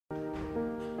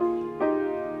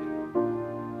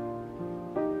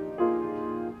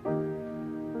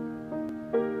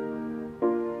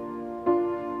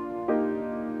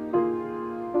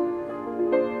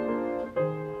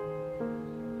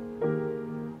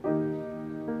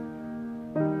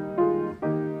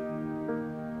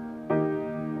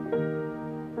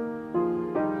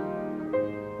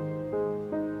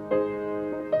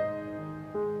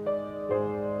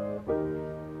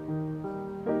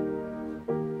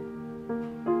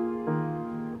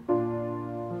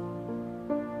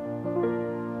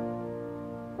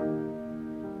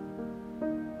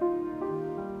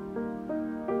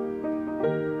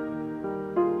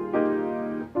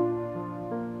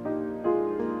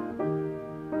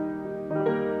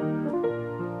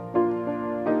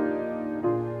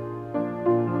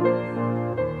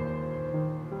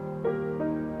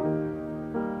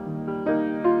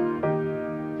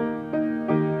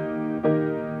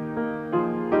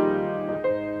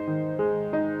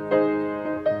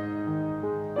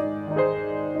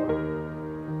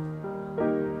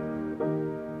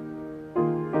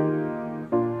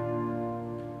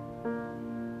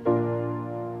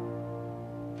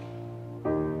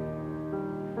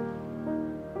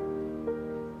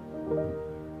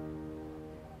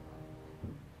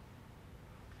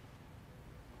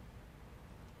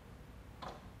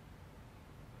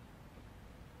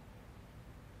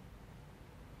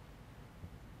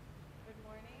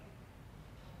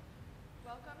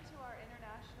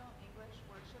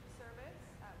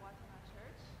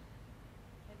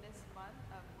this month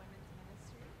of women's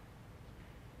ministry.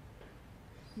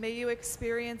 May you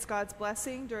experience God's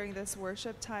blessing during this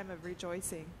worship time of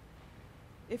rejoicing.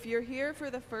 If you're here for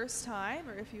the first time,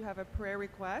 or if you have a prayer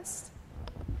request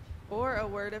or a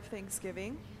word of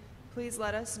thanksgiving, please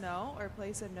let us know or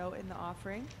place a note in the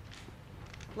offering.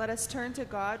 Let us turn to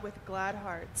God with glad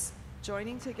hearts,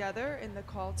 joining together in the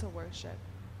call to worship.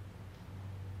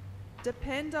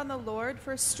 Depend on the Lord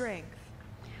for strength.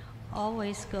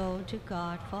 Always go to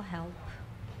God for help.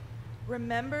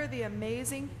 Remember the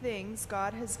amazing things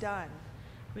God has done.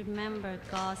 Remember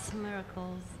God's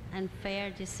miracles and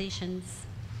fair decisions.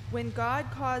 When God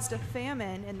caused a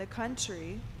famine in the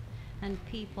country, and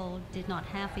people did not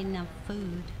have enough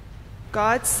food,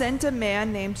 God sent a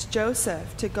man named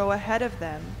Joseph to go ahead of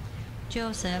them.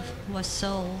 Joseph was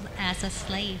sold as a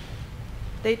slave.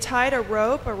 They tied a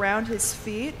rope around his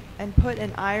feet and put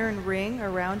an iron ring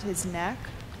around his neck.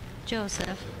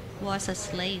 Joseph was a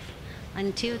slave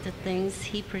until the things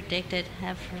he predicted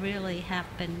have really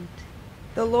happened.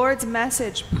 The Lord's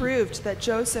message proved that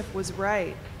Joseph was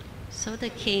right. So the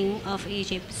king of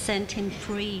Egypt sent him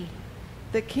free.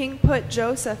 The king put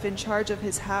Joseph in charge of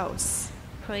his house.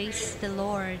 Praise the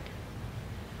Lord.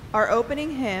 Our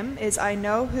opening hymn is I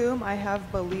Know Whom I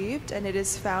Have Believed, and it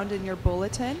is found in your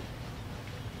bulletin.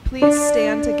 Please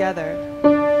stand together.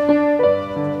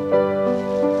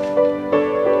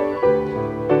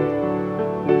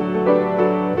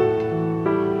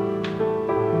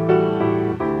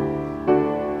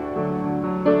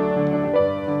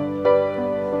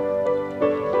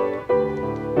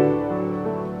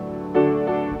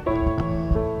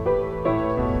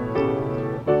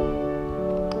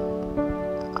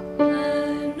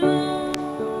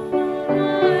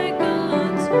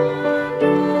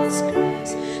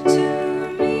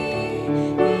 To me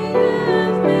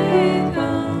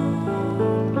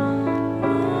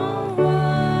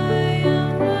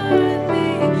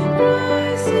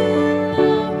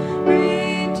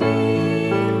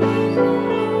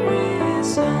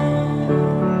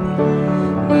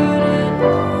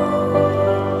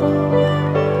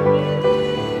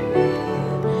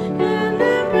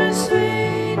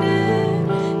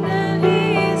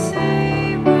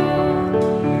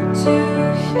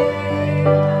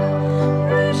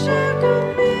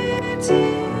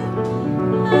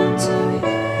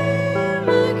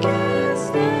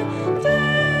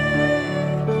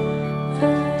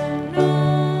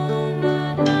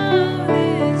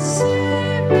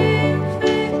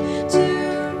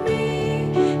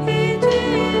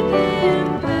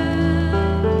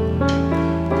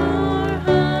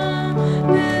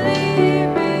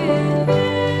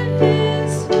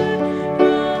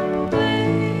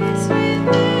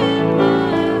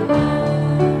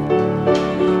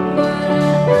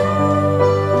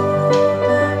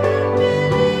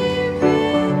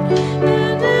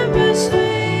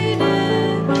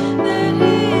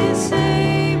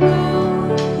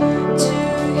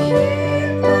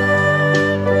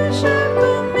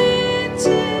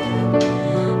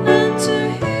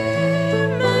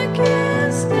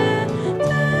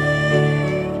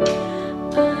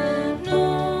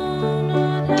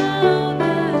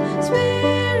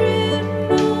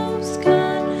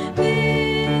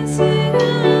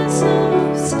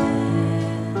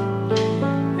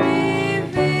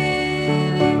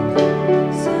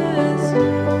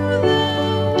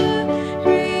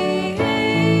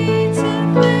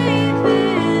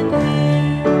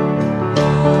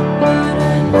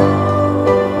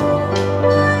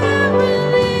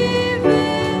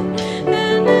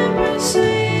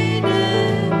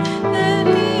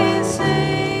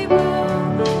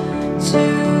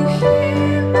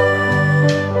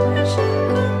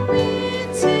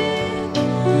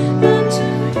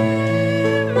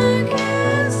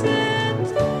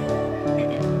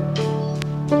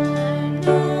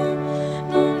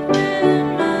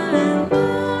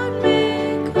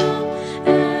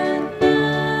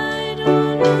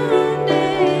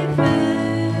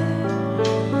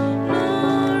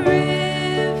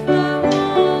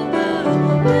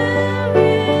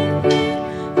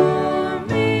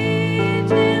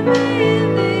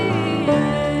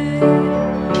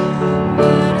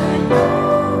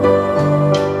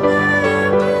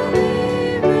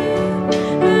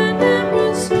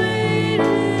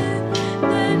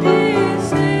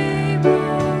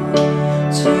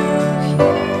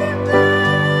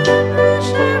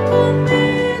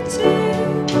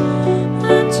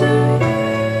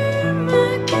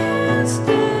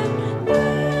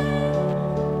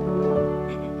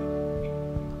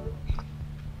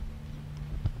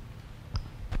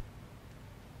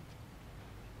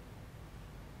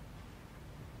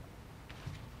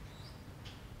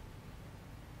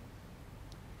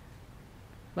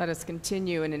Let us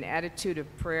continue in an attitude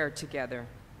of prayer together.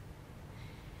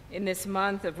 In this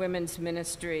month of women's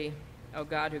ministry, O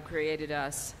God who created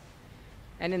us,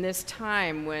 and in this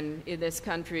time when in this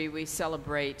country we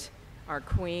celebrate our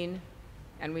Queen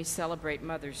and we celebrate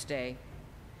Mother's Day,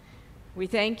 we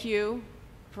thank you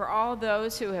for all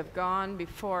those who have gone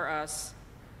before us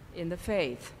in the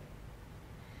faith.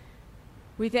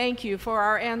 We thank you for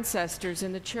our ancestors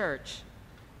in the church,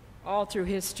 all through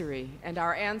history, and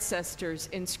our ancestors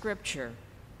in Scripture.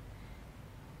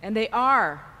 And they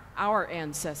are our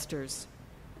ancestors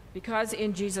because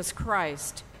in Jesus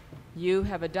Christ you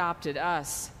have adopted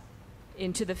us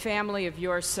into the family of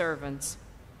your servants.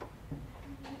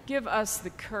 Give us the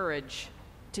courage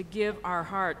to give our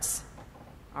hearts,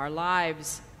 our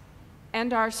lives,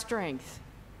 and our strength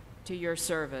to your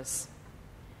service.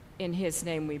 In his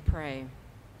name we pray.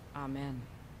 Amen.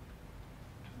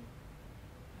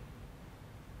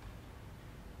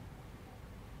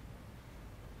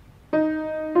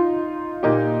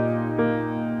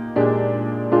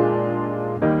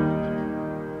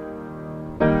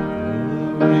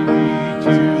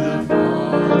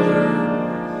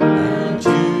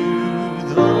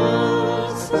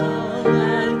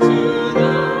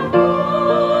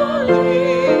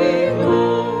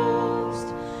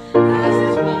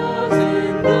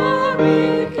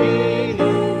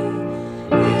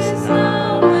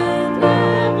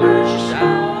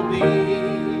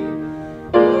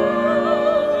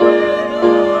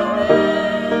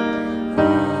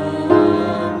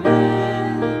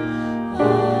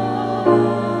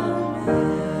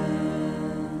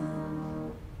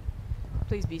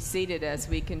 Seated as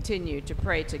we continue to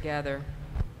pray together.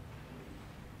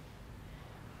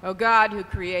 O God who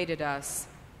created us,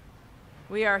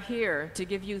 we are here to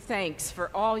give you thanks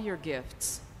for all your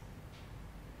gifts.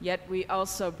 Yet we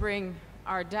also bring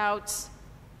our doubts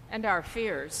and our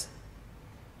fears,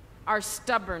 our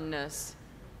stubbornness,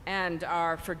 and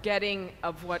our forgetting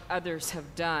of what others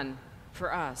have done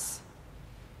for us,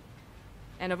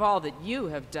 and of all that you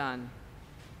have done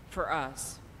for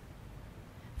us.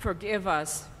 Forgive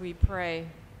us, we pray,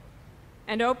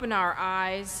 and open our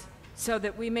eyes so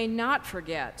that we may not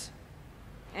forget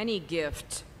any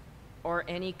gift or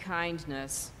any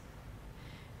kindness,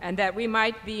 and that we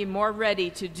might be more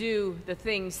ready to do the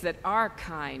things that are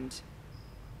kind.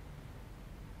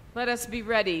 Let us be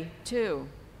ready, too,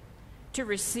 to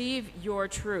receive your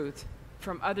truth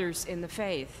from others in the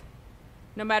faith,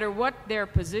 no matter what their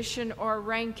position or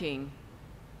ranking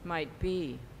might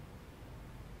be.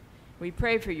 We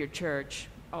pray for your church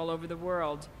all over the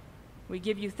world. We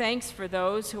give you thanks for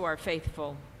those who are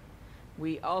faithful.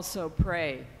 We also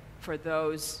pray for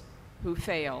those who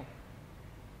fail.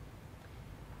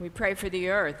 We pray for the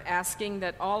earth, asking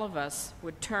that all of us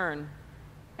would turn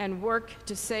and work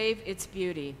to save its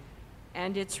beauty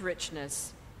and its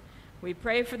richness. We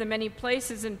pray for the many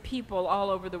places and people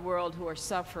all over the world who are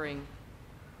suffering.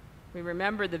 We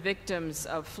remember the victims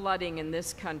of flooding in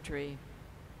this country.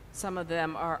 Some of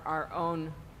them are our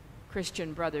own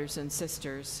Christian brothers and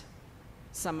sisters.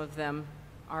 Some of them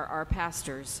are our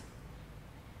pastors.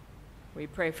 We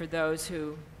pray for those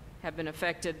who have been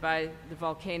affected by the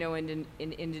volcano in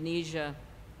Indonesia,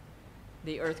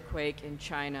 the earthquake in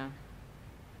China,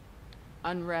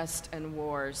 unrest and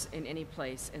wars in any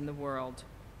place in the world.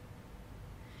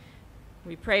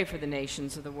 We pray for the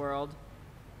nations of the world,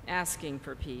 asking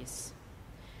for peace,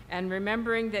 and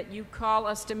remembering that you call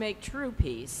us to make true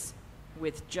peace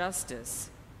with justice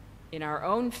in our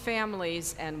own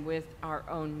families and with our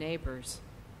own neighbors.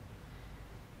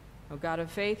 O God of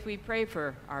faith, we pray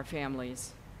for our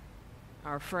families,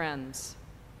 our friends,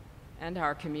 and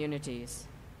our communities.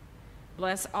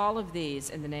 Bless all of these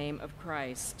in the name of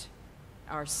Christ,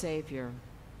 our Savior.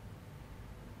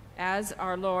 As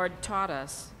our Lord taught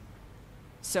us,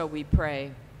 so we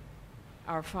pray.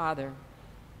 Our Father,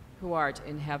 who art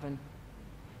in heaven,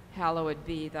 hallowed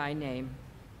be thy name.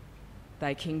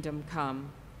 Thy kingdom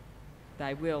come,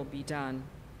 thy will be done,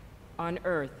 on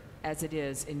earth as it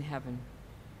is in heaven.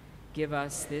 Give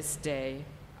us this day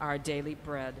our daily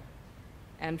bread,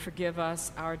 and forgive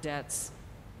us our debts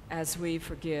as we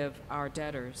forgive our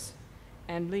debtors.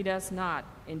 And lead us not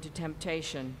into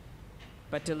temptation,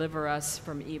 but deliver us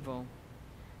from evil.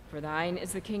 For thine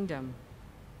is the kingdom,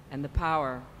 and the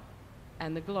power,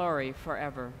 and the glory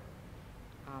forever.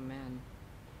 Amen.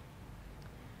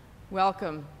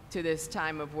 Welcome to this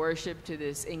time of worship, to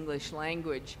this English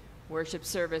language worship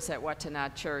service at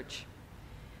Wattana Church.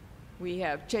 We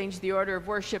have changed the order of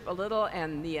worship a little,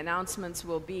 and the announcements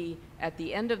will be at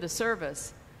the end of the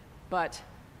service. But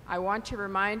I want to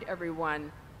remind everyone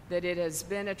that it has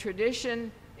been a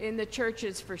tradition in the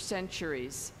churches for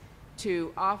centuries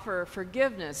to offer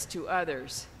forgiveness to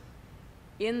others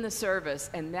in the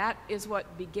service, and that is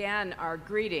what began our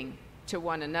greeting to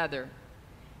one another.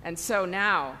 And so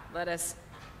now, let us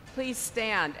please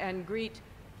stand and greet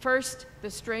first the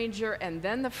stranger and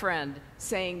then the friend,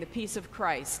 saying, "The peace of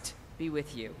Christ be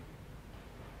with you."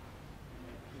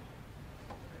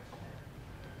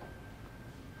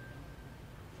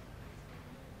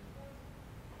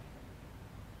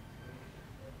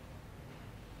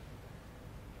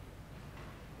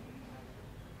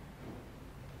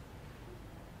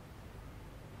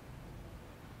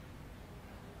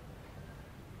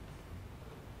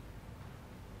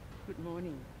 Good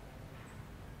morning.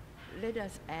 Let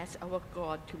us ask our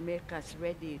God to make us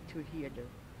ready to hear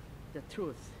the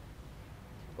truth.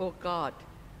 O God,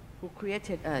 who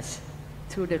created us,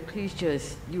 through the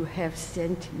creatures you have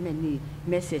sent many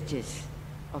messages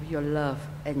of your love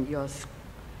and your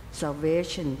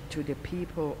salvation to the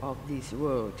people of this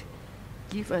world.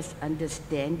 Give us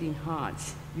understanding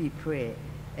hearts, we pray,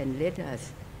 and let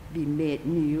us be made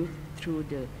new through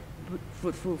the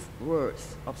fruitful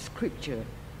words of Scripture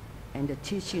and the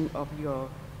teaching of your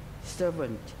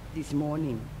servant this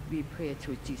morning. We pray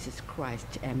through Jesus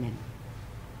Christ. Amen.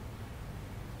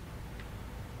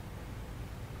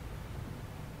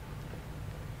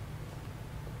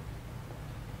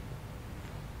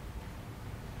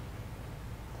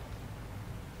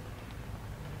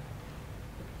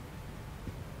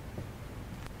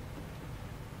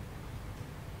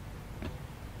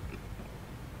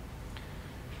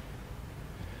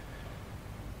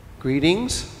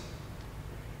 Greetings.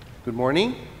 Good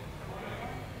morning.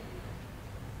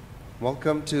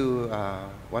 Welcome to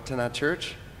Wattana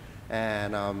Church,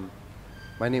 and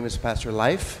my name is Pastor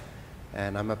Life,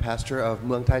 and I'm a pastor of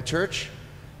Muang Thai Church,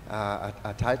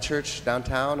 a Thai church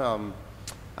downtown.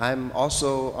 I'm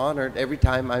also honored every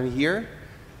time I'm here.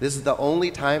 This is the only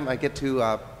time I get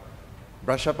to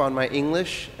brush up on my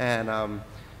English and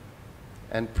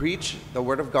preach the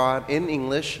Word of God in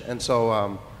English, and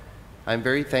so I'm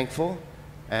very thankful,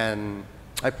 and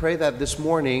I pray that this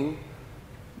morning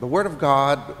the Word of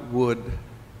God would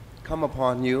come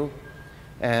upon you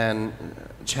and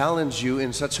challenge you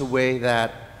in such a way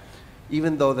that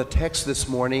even though the text this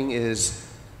morning is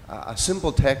a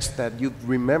simple text that you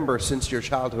remember since your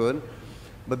childhood,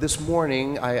 but this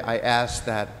morning I ask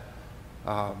that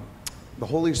the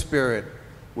Holy Spirit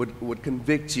would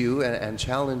convict you and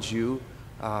challenge you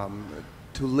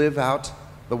to live out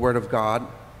the Word of God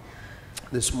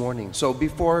this morning. So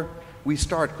before we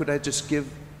start, could I just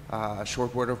give a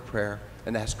short word of prayer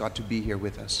and ask God to be here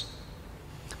with us?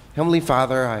 Heavenly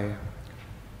Father, I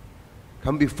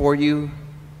come before you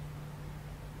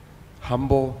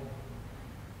humble,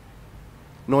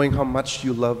 knowing how much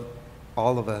you love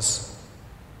all of us.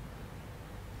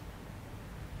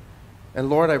 And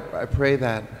Lord, I pray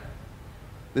that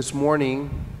this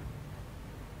morning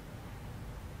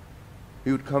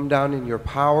you would come down in your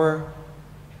power.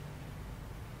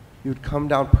 You would come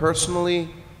down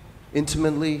personally,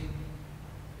 intimately,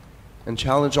 and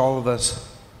challenge all of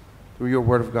us through your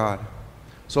Word of God.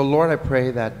 So Lord, I pray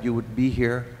that you would be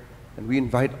here, and we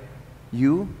invite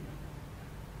you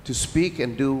to speak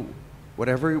and do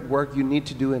whatever work you need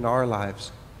to do in our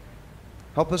lives.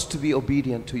 Help us to be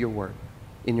obedient to your word.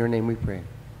 In your name we pray.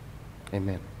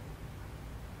 Amen.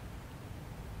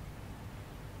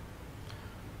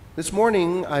 This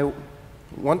morning, I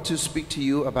want to speak to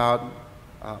you about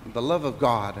the love of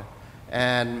God.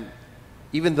 And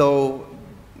even though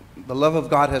the love of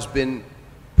God has been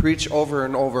preached over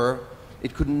and over,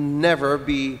 it could never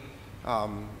be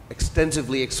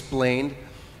extensively explained.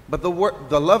 But the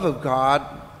love of God,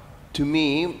 to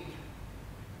me,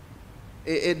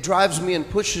 it drives me and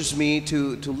pushes me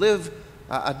to live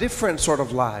a different sort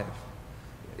of life.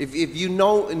 If you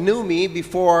knew me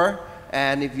before,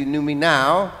 and if you knew me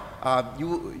now,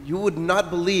 you would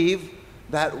not believe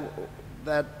that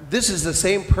this is the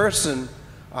same person.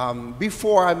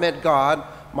 Before I met God,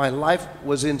 my life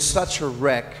was in such a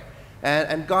wreck,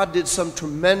 and God did some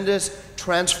tremendous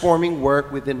transforming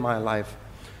work within my life.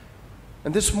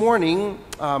 And this morning,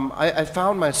 I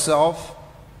found myself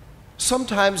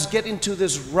sometimes get into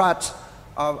this rut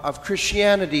of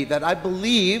Christianity that I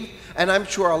believe, and I'm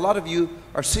sure a lot of you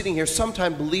are sitting here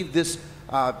sometimes believe this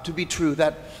to be true,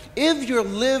 that if you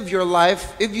live your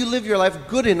life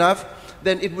good enough,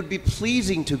 then it would be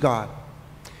pleasing to God.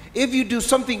 If you do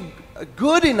something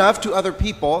good enough to other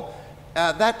people,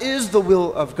 that is the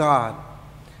will of God.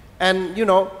 And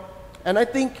and I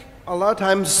think a lot of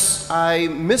times I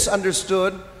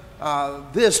misunderstood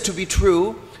this to be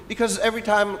true, because every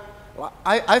time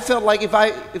I felt like if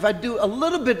I do a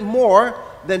little bit more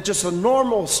than just a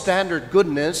normal standard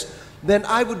goodness, then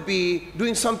I would be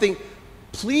doing something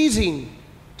pleasing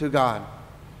to God.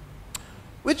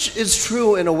 Which is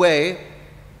true in a way,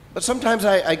 but sometimes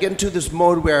I get into this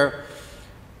mode where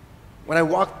when I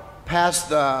walk past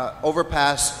the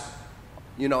overpass,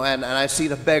 and I see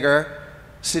the beggar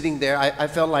sitting there, I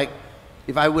felt like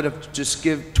if I would have just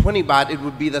give 20 baht, it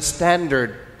would be the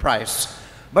standard price.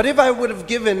 But if I would have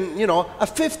given, a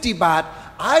 50 baht,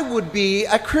 I would be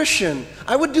a Christian.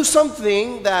 I would do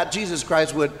something that Jesus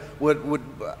Christ would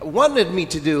wanted me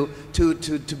to do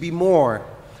to be more.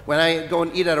 When I go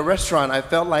and eat at a restaurant, I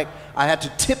felt like I had to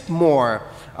tip more.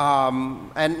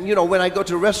 And when I go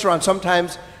to a restaurant,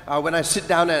 sometimes when I sit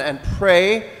down and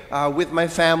pray with my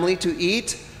family to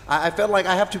eat, I felt like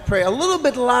I have to pray a little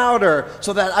bit louder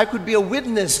so that I could be a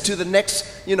witness to the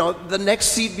next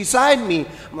seat beside me.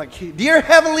 I'm like, dear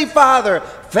Heavenly Father,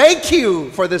 thank you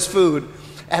for this food.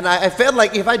 And I felt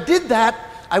like if I did that,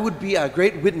 I would be a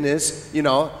great witness,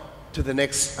 to the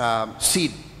next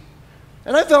seat.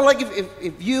 And I felt like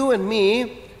if you and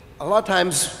me, a lot of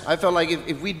times, I felt like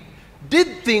if we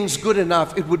did things good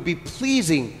enough, it would be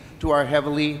pleasing to our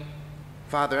Heavenly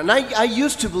Father. And I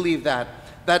used to believe that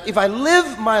if I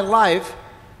live my life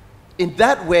in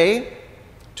that way,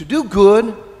 to do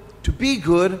good, to be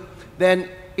good, then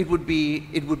it would be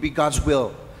God's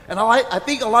will. And I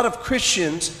think a lot of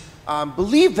Christians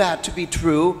believe that to be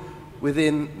true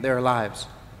within their lives.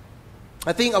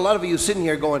 I think a lot of you sitting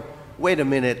here going, wait a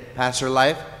minute, Pastor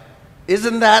Life,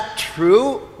 isn't that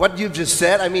true, what you've just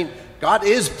said? I mean, God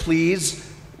is pleased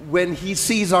when He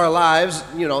sees our lives,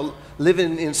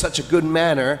 living in such a good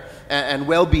manner and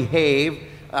well-behaved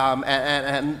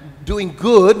and doing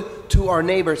good to our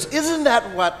neighbors. Isn't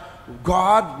that what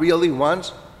God really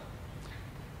wants?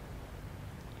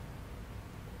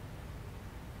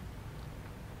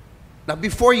 Now,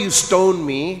 before you stone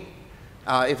me,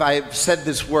 if I've said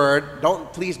this word,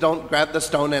 please don't grab the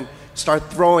stone and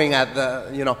start throwing at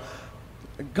the,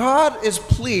 God is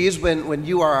pleased when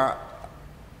you are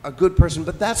a good person,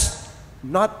 but that's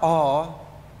not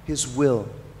all His will.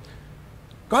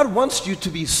 God wants you to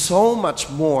be so much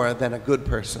more than a good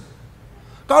person.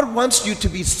 God wants you to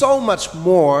be so much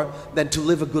more than to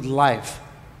live a good life.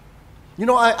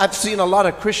 I've seen a lot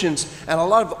of Christians and a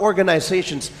lot of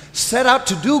organizations set out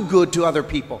to do good to other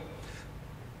people.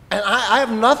 And I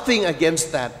have nothing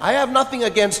against that. I have nothing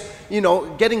against,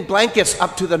 getting blankets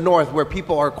up to the north where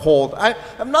people are cold. I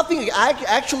have nothing. I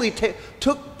actually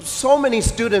took so many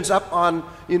students up on,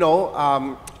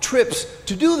 trips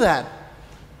to do that.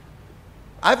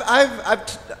 I've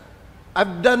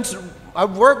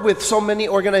worked with so many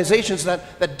organizations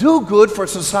that do good for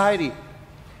society.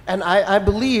 And I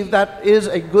believe that is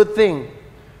a good thing.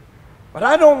 But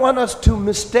I don't want us to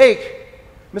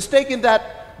mistaken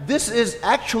that this is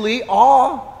actually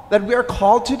all that we are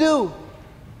called to do.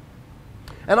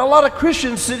 And a lot of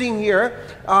Christians sitting here,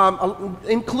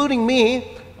 including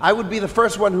me, I would be the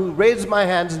first one who raised my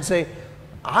hands and say,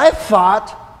 I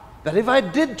thought that if I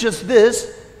did just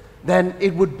this, then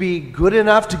it would be good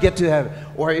enough to get to heaven,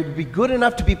 or it would be good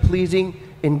enough to be pleasing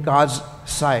in God's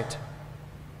sight.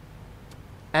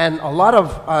 And a lot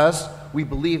of us, we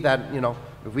believe that,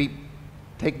 if we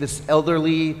take this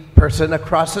elderly person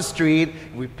across the street,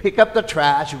 we pick up the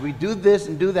trash, we do this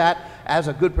and do that as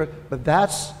a good person. But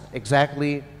that's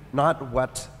exactly not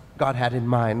what God had in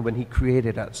mind when He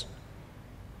created us.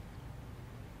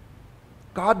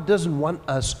 God doesn't want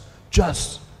us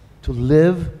just to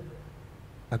live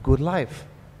a good life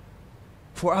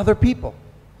for other people.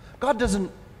 God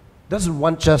doesn't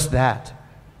want just that.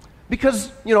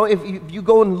 Because, if you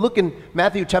go and look in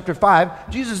Matthew chapter 5,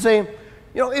 Jesus is saying,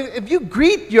 if you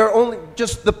greet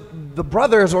just the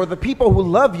brothers or the people who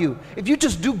love you, if you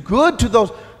just do good to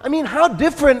those, how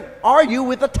different are you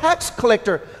with a tax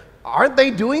collector? Aren't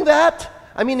they doing that?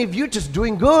 If you're just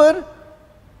doing good,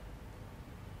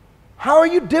 how are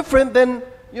you different than,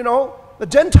 the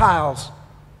Gentiles?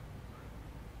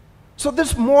 So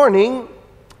this morning,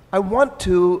 I want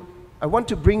to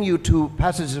bring you to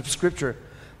passages of Scripture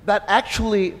that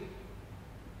actually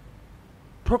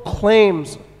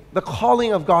proclaims the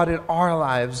calling of God in our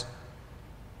lives.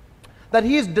 That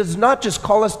He does not just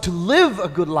call us to live a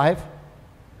good life,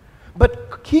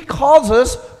 but He calls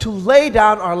us to lay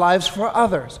down our lives for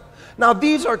others. Now,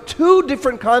 these are two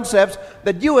different concepts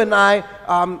that you and I,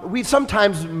 we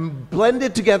sometimes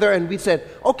blended together and we said,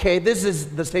 okay, this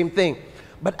is the same thing.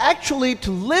 But actually,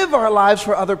 to live our lives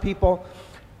for other people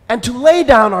and to lay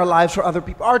down our lives for other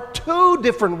people are two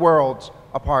different worlds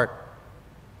apart.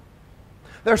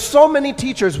 There are so many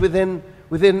teachers within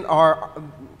our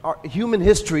human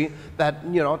history that,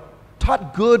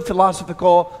 taught good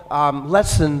philosophical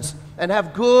lessons and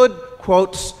have good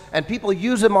quotes and people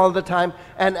use them all the time,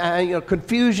 and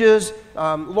Confucius,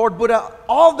 Lord Buddha,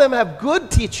 all of them have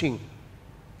good teaching.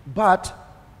 But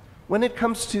when it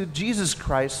comes to Jesus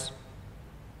Christ,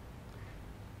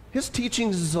 his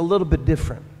teachings is a little bit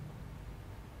different.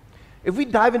 If we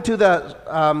dive into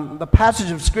the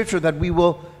passage of Scripture that we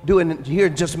will do here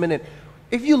in just a minute,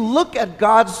 if you look at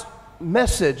God's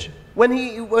message,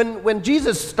 when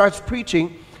Jesus starts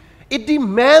preaching, it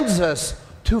demands us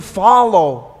to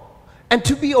follow and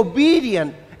to be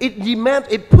obedient.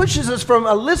 It pushes us from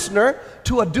a listener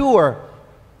to a doer.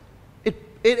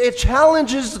 It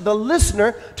challenges the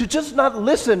listener to just not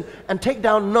listen and take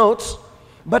down notes,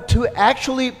 but to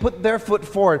actually put their foot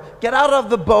forward. Get out of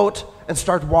the boat and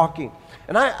start walking.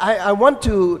 And I want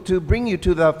to bring you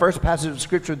to the first passage of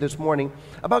Scripture this morning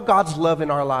about God's love in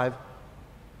our life.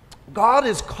 God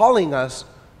is calling us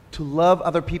to love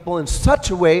other people in such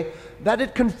a way that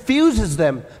it confuses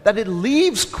them, that it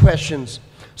leaves questions.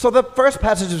 So the first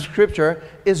passage of Scripture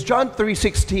is John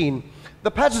 3:16.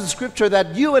 The passage of Scripture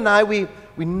that you and I, we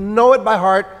know it by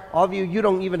heart. All of you, you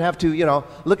don't even have to,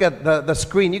 look at the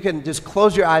screen. You can just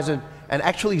close your eyes and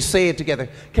actually say it together.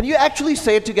 Can you actually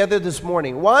say it together this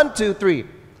morning? 1, 2, 3.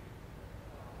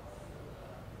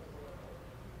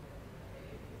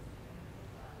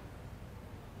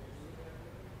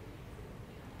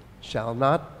 Shall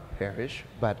not perish,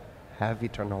 but have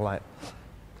eternal life.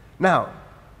 Now,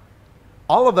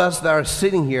 all of us that are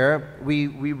sitting here, we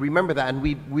remember that, and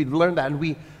we learn that, and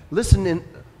we listen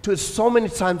to it so many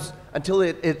times until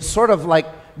it sort of like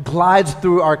glides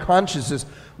through our consciousness.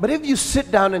 But if you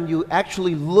sit down and you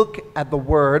actually look at the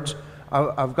words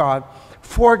of God,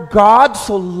 for God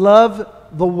so loved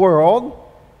the world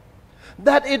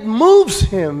that it moves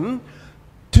him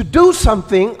to do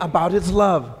something about his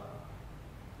love.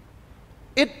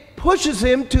 It pushes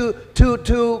him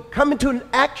to come into an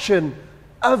action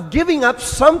of giving up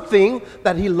something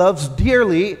that he loves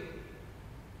dearly.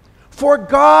 For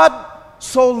God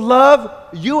so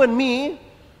loved you and me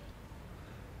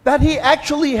that he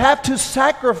actually had to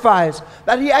sacrifice,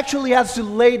 that he actually has to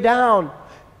lay down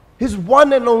his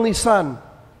one and only Son.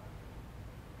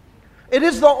 It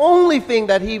is the only thing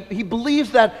that he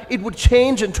believes that it would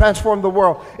change and transform the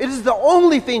world. It is the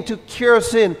only thing to cure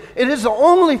sin. It is the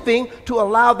only thing to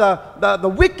allow the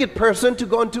wicked person to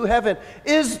go into heaven.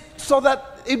 Is so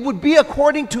that it would be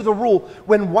according to the rule.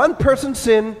 When one person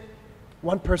sins,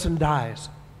 one person dies.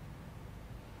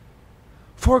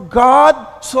 For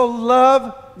God so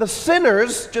loved the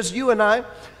sinners, just you and I,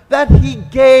 that he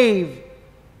gave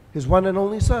his one and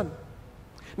only Son.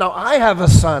 Now, I have a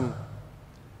son.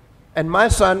 And my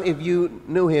son, if you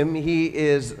knew him, he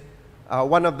is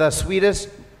one of the sweetest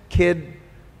kid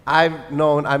I've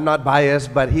known. I'm not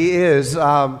biased, but he is.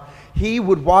 He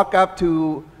would walk up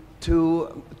to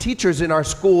teachers in our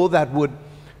school that would,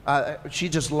 she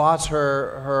just lost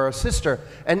her sister.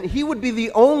 And he would be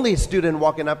the only student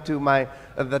walking up to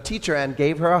the teacher and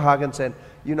gave her a hug and said,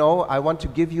 I want to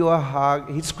give you a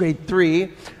hug. He's grade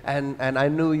 3, and I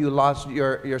knew you lost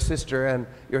your sister, and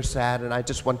you're sad, and I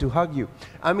just want to hug you.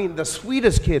 I mean, the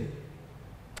sweetest kid.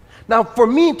 Now, for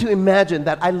me to imagine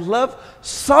that I love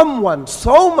someone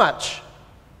so much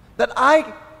that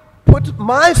I put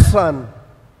my son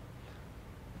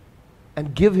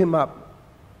and give him up,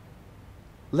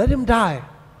 let him die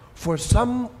for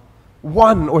someone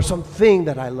or something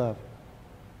that I love.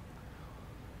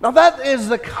 Now that is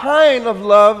the kind of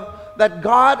love that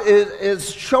God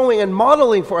is showing and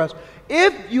modeling for us.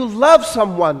 If you love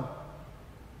someone,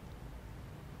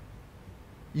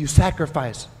 you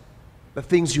sacrifice the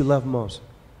things you love most.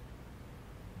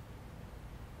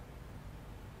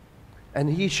 And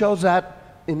he shows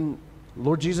that in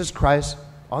Lord Jesus Christ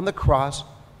on the cross,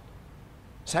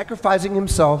 sacrificing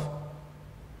himself.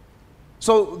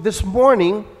 So this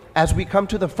morning, as we come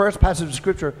to the first passage of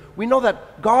Scripture, we know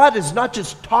that God is not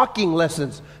just talking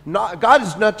lessons. God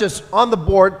is not just on the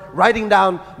board writing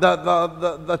down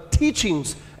the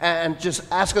teachings and just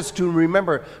ask us to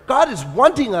remember. God is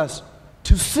wanting us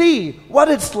to see what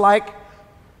it's like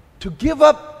to give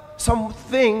up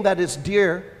something that is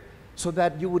dear so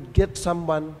that you would get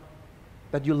someone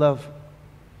that you love.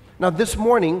 Now this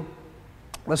morning,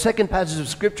 the second passage of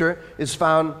Scripture is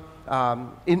found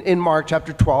in Mark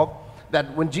chapter 12.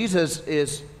 That when Jesus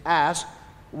is asked,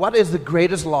 what is the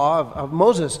greatest law of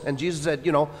Moses? And Jesus said,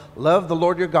 love the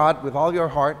Lord your God with all your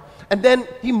heart. And then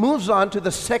he moves on to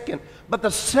the second. But the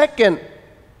second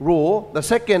rule, the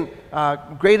second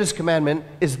greatest commandment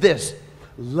is this.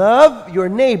 Love your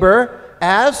neighbor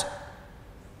as,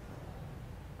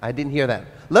 I didn't hear that.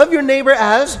 Love your neighbor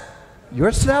as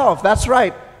yourself. That's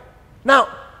right. Now,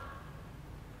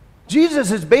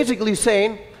 Jesus is basically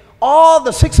saying, all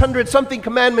the 600 something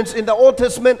commandments in the Old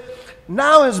Testament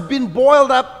now has been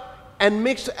boiled up and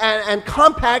mixed and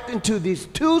compact into these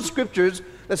two scriptures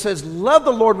that says, love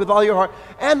the Lord with all your heart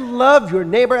and love your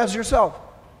neighbor as yourself.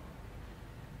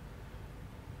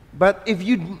 But if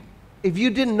you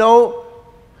didn't know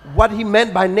what he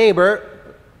meant by neighbor,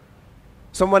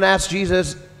 someone asked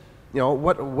Jesus,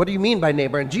 what do you mean by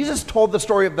neighbor? And Jesus told the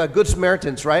story of the Good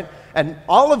Samaritans, right? And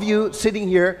all of you sitting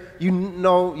here,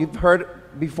 you've heard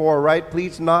it before, right?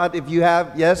 Please nod if you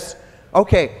have. Yes?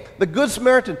 Okay. The Good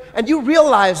Samaritan. And you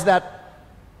realize that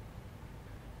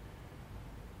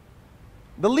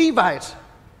the Levites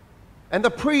and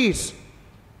the priests,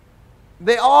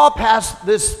 they all passed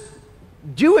this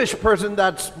Jewish person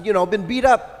that's, been beat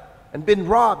up and been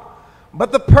robbed.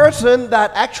 But the person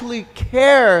that actually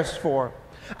cares for,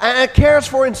 and cares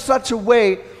for in such a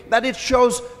way that it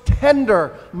shows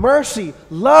tender mercy,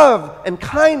 love, and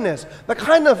kindness. The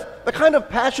kind of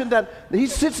passion that he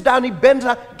sits down, he bends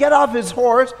down, get off his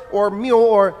horse or mule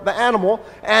or the animal,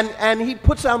 and he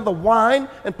puts down the wine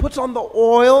and puts on the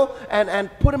oil and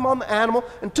put him on the animal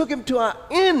and took him to an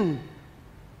inn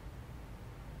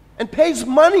and pays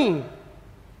money.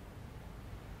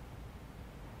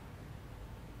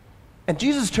 And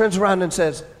Jesus turns around and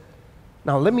says,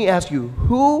 now let me ask you,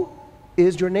 who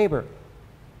is your neighbor?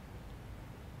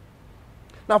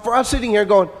 Now for us sitting here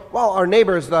going, well, our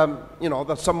neighbor is the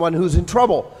someone who's in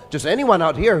trouble. Just anyone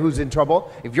out here who's in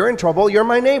trouble. If you're in trouble, you're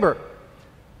my neighbor.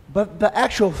 But the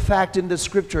actual fact in this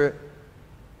scripture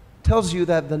tells you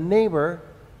that the neighbor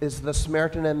is the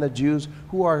Samaritan and the Jews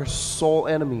who are soul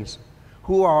enemies.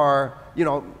 Who are,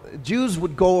 Jews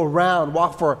would go around,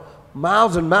 walk for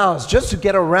miles and miles just to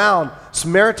get around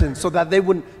Samaritans so that they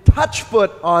wouldn't touch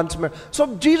foot on Samaritans.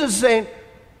 So Jesus is saying,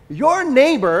 your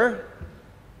neighbor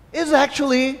is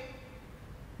actually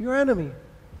your enemy.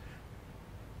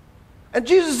 And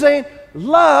Jesus is saying,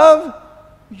 love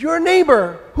your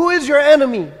neighbor who is your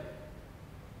enemy.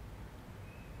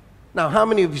 Now, how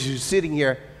many of you sitting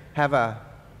here have a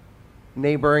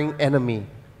neighboring enemy?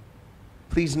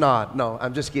 Please nod. No,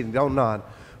 I'm just kidding. Don't nod.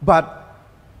 But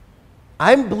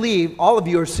I believe all of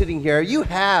you are sitting here, you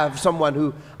have someone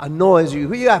who annoys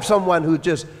you, you have someone who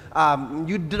just,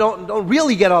 you don't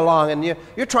really get along, and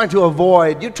you're trying to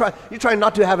avoid, you're trying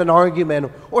not to have an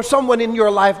argument, or someone in your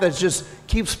life that just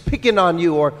keeps picking on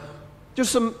you, or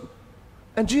just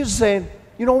and Jesus is saying,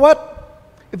 you know what?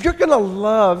 If you're going to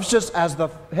love just as the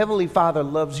Heavenly Father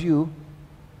loves you,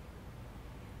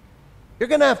 you're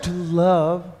going to have to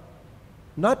love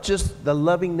not just the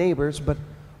loving neighbors, but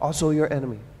also your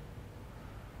enemy.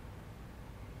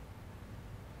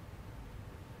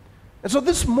 And so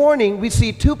this morning we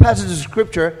see two passages of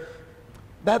Scripture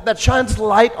that shines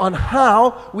light on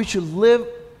how we should live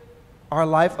our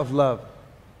life of love.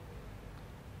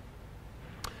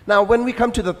 Now, when we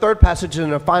come to the third passage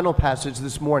and the final passage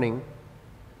this morning,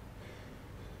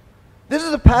 this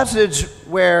is a passage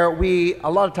where we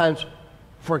a lot of times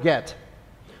forget.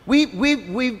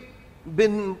 We've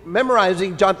been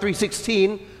memorizing John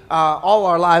 3:16 all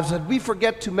our lives, and we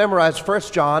forget to memorize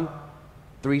 1 John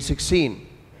 3:16.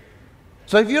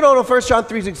 So if you don't know 1 John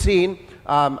 3:16,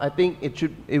 I think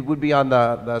it would be on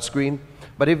the screen.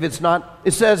 But if it's not,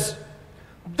 it says,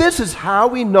 this is how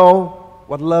we know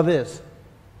what love is.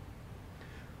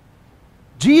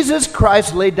 Jesus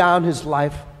Christ laid down his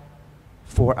life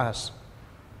for us.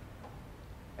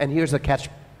 And here's the catch.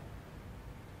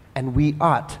 And we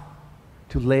ought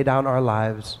to lay down our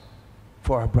lives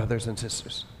for our brothers and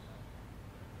sisters.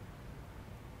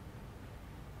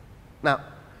 Now,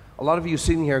 a lot of you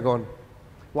sitting here going,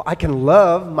 well, I can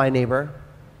love my neighbor.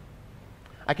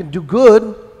 I can do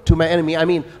good to my enemy. I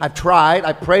mean, I've tried.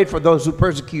 I prayed for those who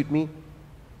persecute me.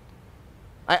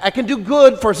 I can do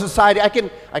good for society. I can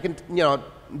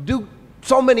do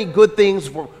so many good things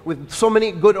with so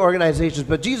many good organizations.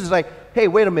 But Jesus is like, hey,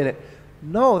 wait a minute.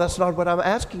 No, that's not what I'm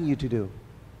asking you to do.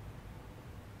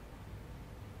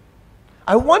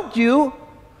 I want you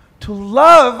to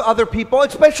love other people,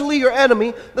 especially your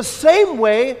enemy, the same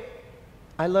way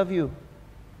I love you.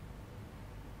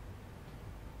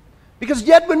 Because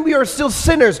yet when we are still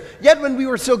sinners, yet when we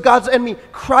were still God's enemy,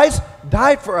 Christ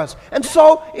died for us. And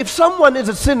so, if someone is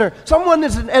a sinner, someone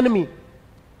is an enemy,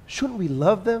 shouldn't we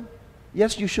love them?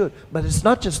 Yes, you should. But it's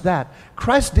not just that.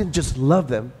 Christ didn't just love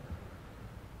them.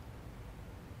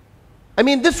 I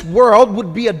mean, this world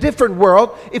would be a different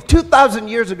world if 2,000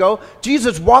 years ago,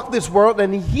 Jesus walked this world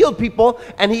and he healed people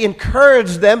and he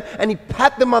encouraged them and he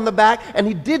pat them on the back and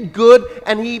he did good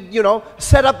and he,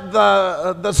 set up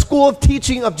the school of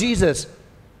teaching of Jesus.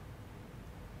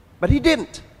 But he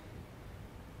didn't.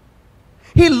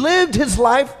 He lived his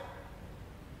life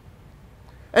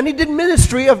And he did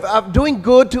ministry of doing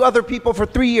good to other people for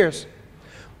 3 years.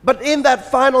 But in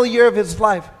that final year of his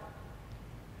life,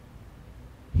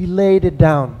 he laid it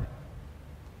down.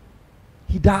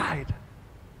 He died.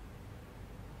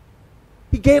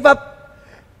 He gave up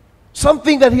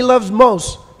something that he loves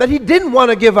most, that he didn't want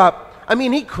to give up. I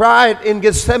mean, he cried in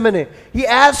Gethsemane. He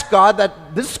asked God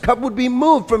that this cup would be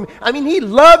moved from me. I mean, he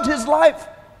loved his life.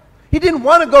 He didn't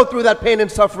want to go through that pain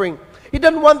and suffering. He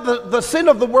didn't want the sin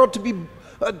of the world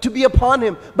to be upon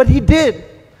him. But he did,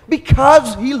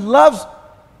 because he loves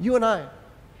you and I.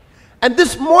 And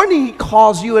this morning he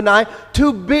calls you and I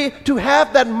to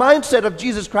have that mindset of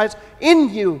Jesus Christ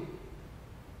in you.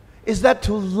 Is that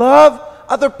to love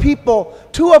other people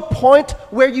to a point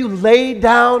where you lay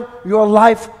down your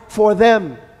life for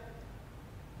them.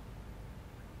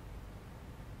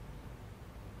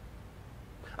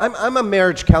 I'm a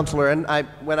marriage counselor, and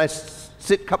when I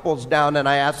sit couples down and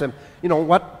I ask them,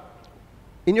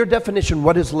 in your definition,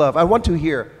 what is love? I want to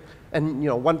hear. And,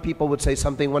 one people would say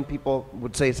something, one people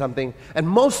would say something. And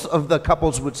most of the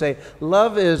couples would say,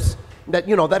 love is that,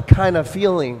 that kind of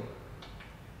feeling.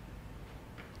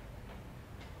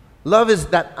 Love is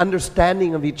that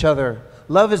understanding of each other.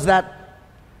 Love is that,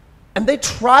 and they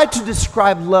try to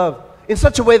describe love in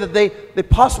such a way that they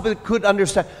possibly could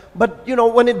understand. But,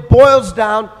 when it boils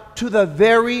down to the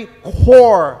very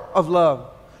core of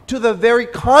love, to the very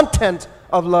content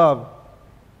of love,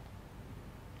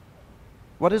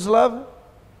 what is love?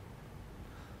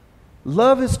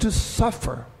 Love is to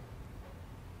suffer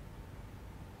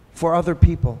for other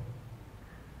people.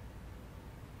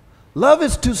 Love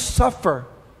is to suffer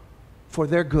for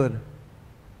their good.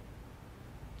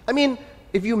 I mean,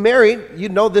 if you married, you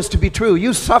know this to be true.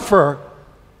 You suffer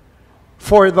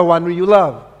for the one you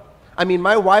love. I mean,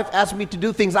 my wife asks me to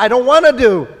do things I don't want to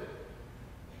do.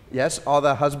 Yes, all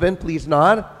the husband, please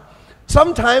nod.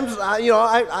 Sometimes,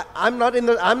 I'm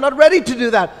not ready to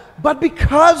do that. But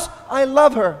because I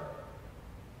love her.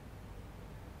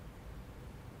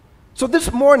 So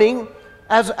this morning,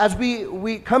 as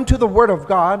we come to the Word of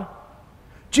God,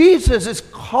 Jesus is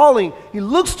calling. He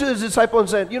looks to his disciples and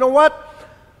said, you know what?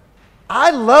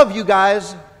 I love you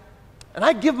guys, and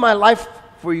I give my life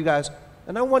for you guys,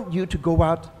 and I want you to go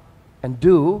out and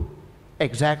do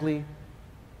exactly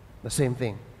the same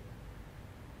thing.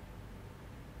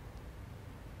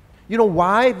 You know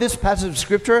why this passage of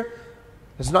Scripture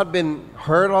has not been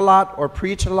heard a lot or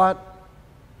preached a lot?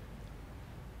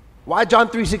 Why John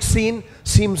 3:16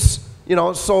 seems,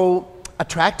 so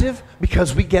attractive?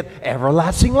 Because we get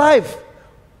everlasting life.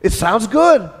 It sounds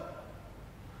good.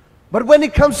 But when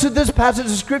it comes to this passage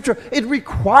of Scripture, it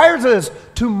requires us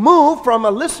to move from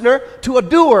a listener to a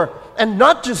doer. And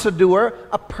not just a doer,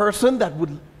 a person that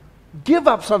would give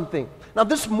up something. Now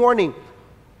this morning,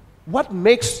 what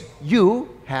makes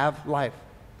you have life?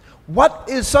 What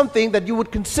is something that you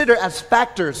would consider as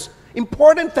factors,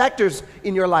 important factors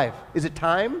in your life? Is it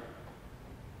time?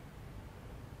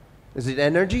 Is it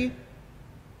energy?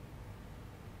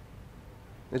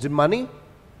 Is it money?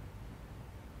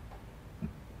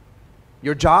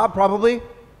 Your job, probably?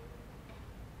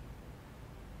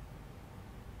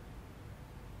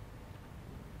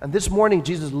 And this morning,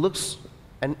 Jesus looks,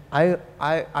 and I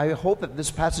hope that this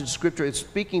passage of Scripture is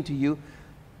speaking to you,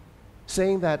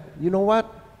 saying that, you know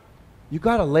what? You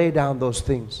got to lay down those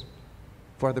things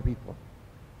for other people.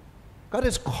 God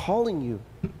is calling you.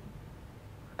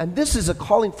 And this is a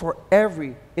calling for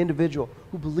every individual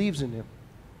who believes in Him.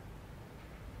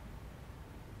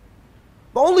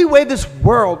 The only way this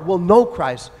world will know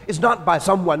Christ is not by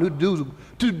someone who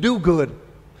do good.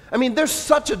 I mean, there's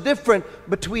such a difference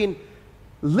between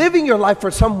living your life for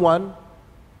someone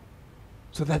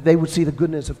so that they would see the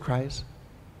goodness of Christ,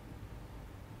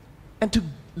 and to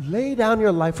lay down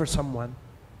your life for someone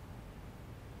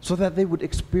so that they would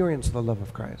experience the love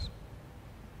of Christ.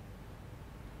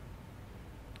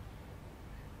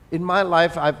 In my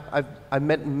life, I've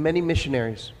met many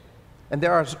missionaries, and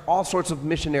there are all sorts of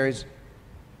missionaries.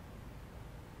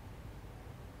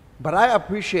 But I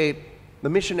appreciate the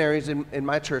missionaries in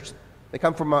my church. They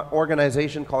come from an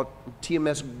organization called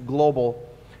TMS Global.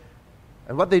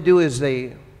 And what they do is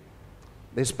they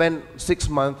spend 6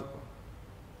 months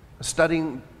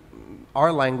studying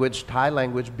our language, Thai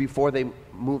language, before they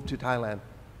move to Thailand.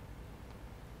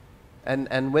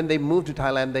 And when they move to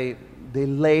Thailand, they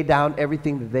lay down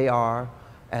everything that they are,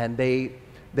 and they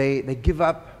give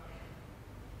up.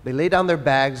 They lay down their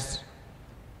bags.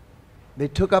 They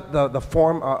took up the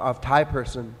form of Thai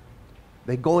person.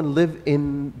 They go and live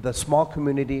in the small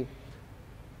community.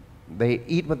 They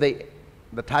eat what the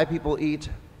Thai people eat.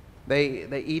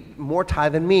 They eat more Thai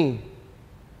than me,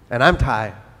 and I'm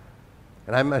Thai.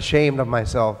 And I'm ashamed of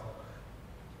myself.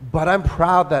 But I'm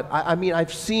proud that,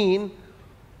 I've seen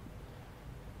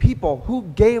people who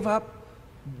gave up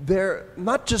their,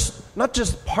 not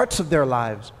just parts of their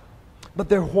lives, but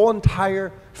their whole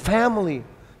entire family.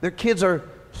 Their kids are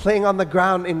playing on the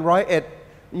ground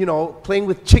playing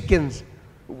with chickens,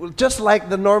 just like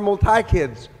the normal Thai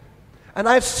kids. And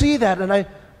I see that and I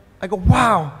go,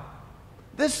 wow,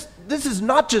 this is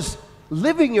not just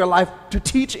living your life to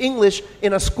teach English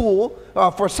in a school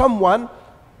for someone,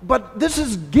 but this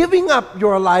is giving up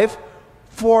your life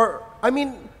for,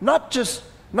 not just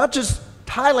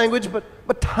Thai language,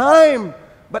 but time,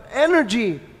 but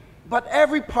energy, but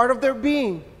every part of their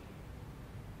being.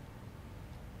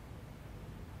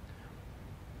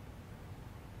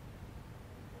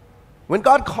 When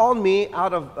God called me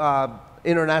out of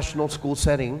international school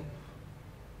setting,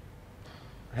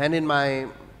 hand in my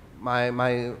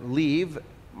leave,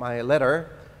 my letter,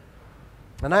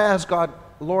 and I asked God,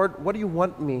 Lord, what do you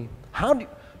want me? How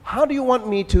do you want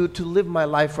me to live my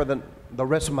life for the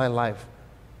rest of my life?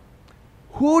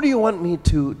 Who do you want me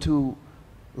to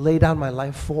lay down my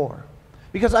life for?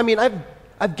 Because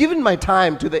I've given my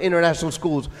time to the international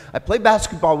schools. I played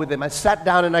basketball with them. I sat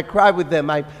down and I cried with them.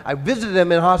 I visited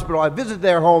them in hospital. I visited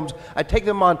their homes. I take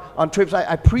them on trips.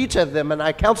 I preach at them and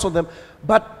I counsel them.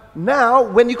 But now,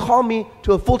 when you call me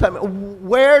to a full-time,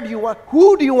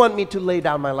 who do you want me to lay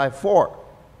down my life for?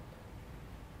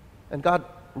 And God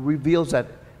reveals that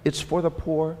it's for the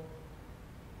poor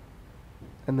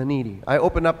and the needy. I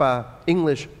opened up an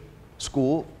English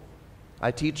school.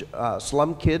 I teach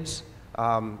slum kids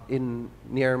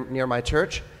near my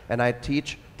church, and I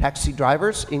teach taxi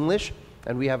drivers English,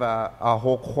 and we have a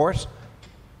whole course.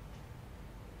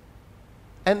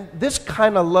 And this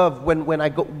kind of love, when I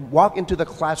walk into the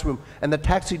classroom and the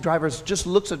taxi drivers just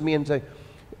looks at me and say,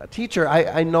 teacher,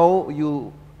 I know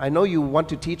you want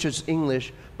to teach us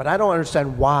English, but I don't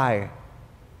understand why.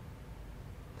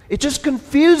 It just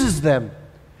confuses them.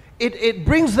 It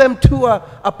brings them to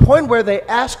a point where they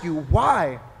ask you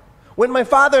why. When my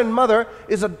father and mother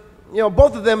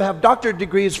both of them have doctorate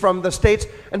degrees from the States,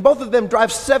 and both of them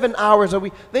drive 7 hours a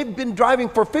week. They've been driving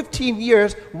for 15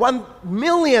 years, 1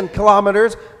 million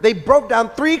kilometers. They broke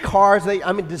down 3 cars. They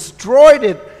destroyed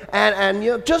it,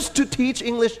 and just to teach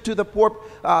English to the poor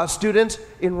students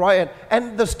in Royan.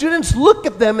 And the students look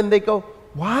at them and they go,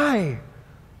 why?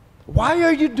 Why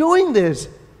are you doing this?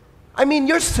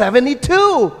 You're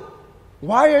 72.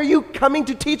 Why are you coming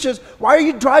to teach us? Why are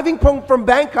you driving from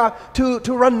Bangkok to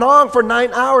Ranong for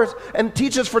 9 hours and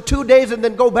teach us for 2 days and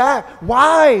then go back?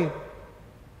 Why?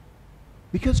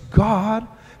 Because God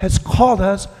has called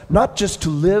us not just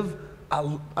to live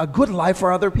a good life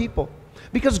for other people.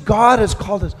 Because God has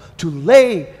called us to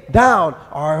lay down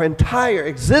our entire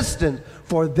existence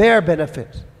for their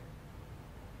benefit.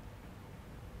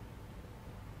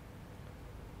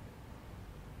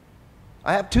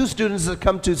 I have 2 students that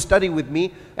come to study with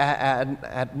me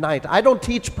at night. I don't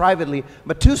teach privately,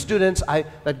 but 2 students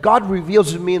that God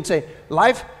reveals to me and say,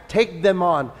 life, take them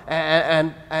on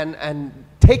and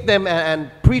take them and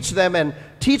preach them and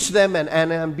teach them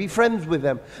and be friends with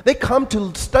them. They come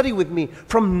to study with me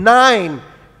from 9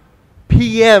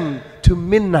 p.m. to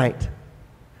midnight.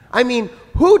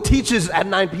 Who teaches at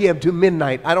 9 p.m. to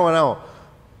midnight? I don't know.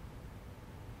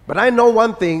 But I know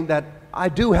one thing, that I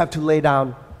do have to lay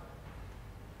down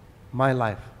my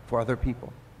life for other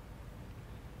people.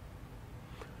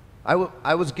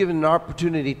 I was given an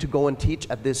opportunity to go and teach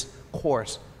at this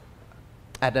course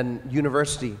at a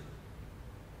university.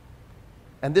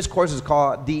 And this course is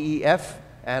called DEF,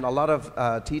 and a lot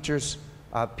of teachers,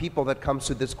 people that comes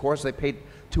to this course, they paid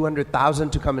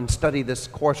 $200,000 to come and study this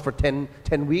course for 10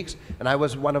 weeks. And I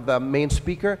was one of the main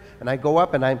speaker, and I go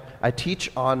up and I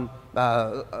teach on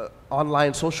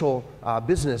online social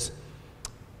business.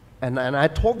 And I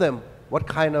told them what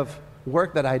kind of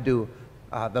work that I do,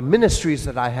 the ministries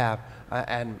that I have,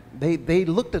 and they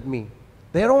looked at me.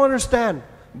 They don't understand.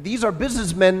 These are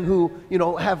businessmen who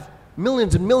have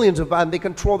millions and millions of, and they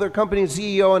control their company,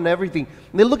 CEO and everything.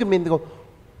 And they look at me and they go,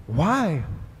 why?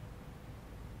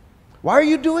 Why are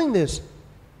you doing this?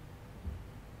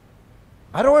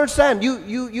 I don't understand.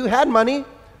 You had money,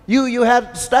 you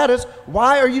had status.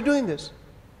 Why are you doing this?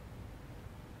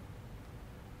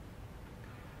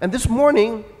 And this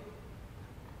morning,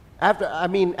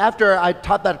 after I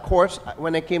taught that course,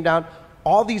 when I came down,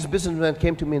 all these businessmen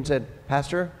came to me and said,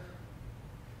 Pastor,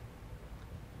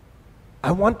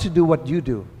 I want to do what you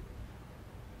do.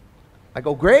 I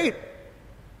go, great.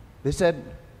 They said,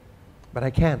 but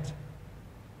I can't.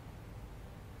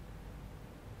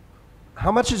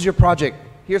 How much is your project?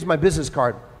 Here's my business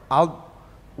card.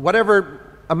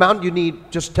 Whatever amount you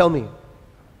need, just tell me.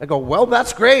 I go, well,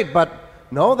 that's great, but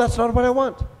no, that's not what I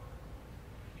want.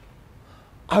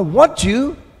 I want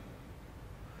you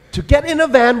to get in a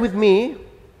van with me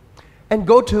and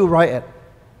go to Riot.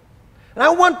 And I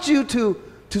want you to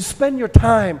spend your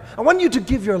time. I want you to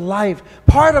give your life,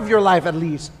 part of your life at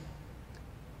least.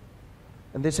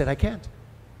 And they said, I can't.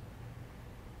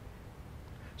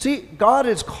 See, God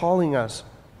is calling us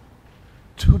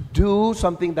to do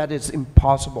something that is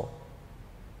impossible.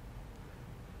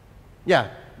 Yeah,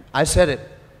 I said it.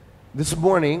 This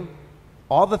morning,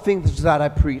 all the things that I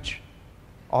preach,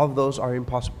 all of those are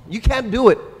impossible. You can't do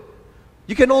it.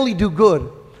 You can only do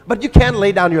good. But you can't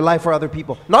lay down your life for other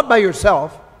people. Not by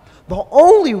yourself. The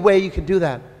only way you can do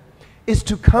that is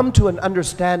to come to an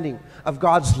understanding of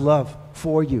God's love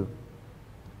for you.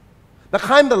 The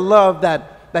kind of love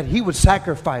that He would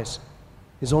sacrifice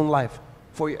His own life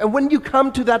for you. And when you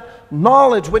come to that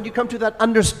knowledge, when you come to that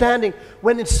understanding,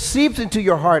 when it seeps into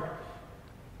your heart,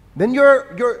 then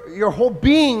your whole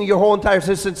being, your whole entire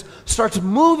existence starts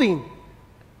moving,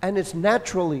 and it's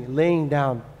naturally laying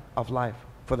down of life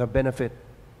for the benefit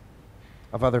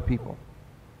of other people.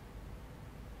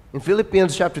 In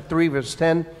Philippians chapter 3, verse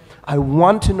 10, I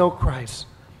want to know Christ.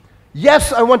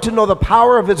 Yes, I want to know the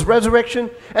power of His resurrection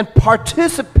and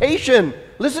participation.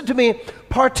 Listen to me,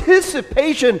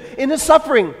 participation in His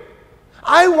suffering.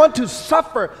 I want to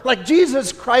suffer like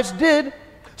Jesus Christ did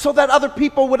so that other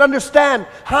people would understand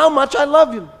how much I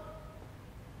love Him.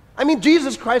 I mean,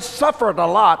 Jesus Christ suffered a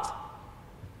lot.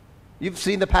 You've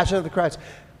seen the Passion of the Christ.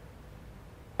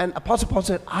 And Apostle Paul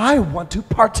said, I want to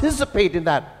participate in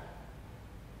that.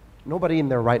 Nobody in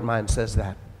their right mind says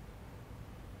that.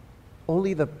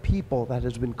 Only the people that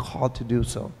has been called to do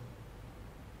so.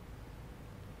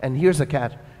 And here's the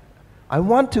catch. I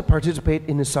want to participate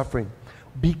in His suffering,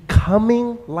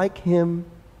 becoming like Him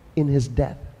in His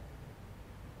death.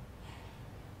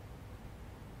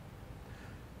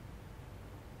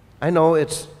 I know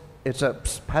it's a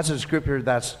passage of Scripture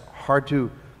that's hard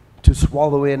to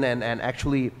swallow in and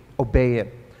actually obey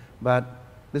it. But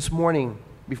this morning,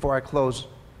 before I close,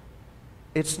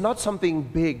 it's not something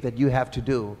big that you have to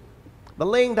do. The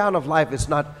laying down of life is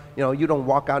not, you don't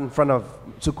walk out in front of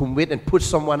Sukhumvit and push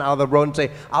someone out of the road and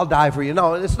say, I'll die for you.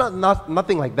 No, it's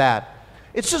nothing like that.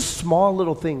 It's just small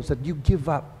little things that you give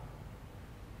up.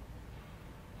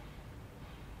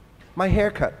 My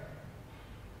haircut.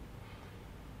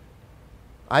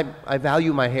 I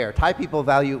value my hair. Thai people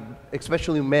value,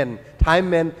 especially men, Thai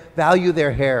men value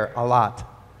their hair a lot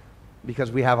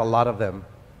because we have a lot of them.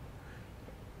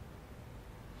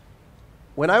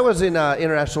 When I was in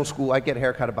international school, I get a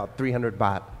haircut about 300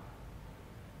 baht.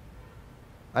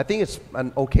 I think it's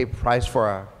an okay price for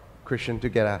a Christian to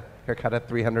get a haircut at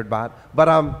 300 baht. But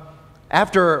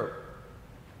after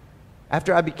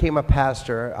I became a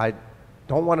pastor, I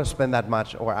don't want to spend that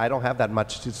much, or I don't have that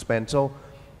much to spend. So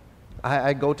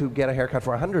I go to get a haircut for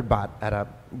 100 baht at a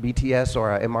BTS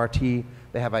or a MRT.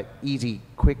 They have an easy,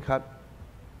 quick cut.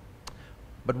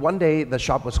 But one day the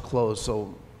shop was closed,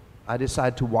 so I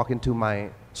decided to walk into my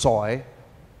soy,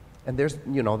 and there's,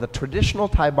 the traditional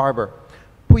Thai barber.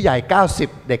 ผู้ใหญ่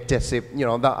 90 เด็ก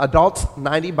 70 the adults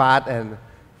 90 baht, and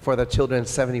for the children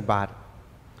 70 baht.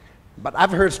 But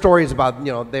I've heard stories about,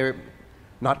 they're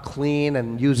not clean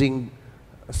and using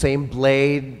the same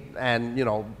blade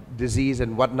and, disease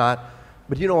and whatnot.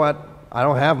 But you know what? I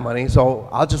don't have money, so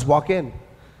I'll just walk in.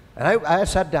 And I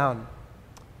sat down.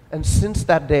 And since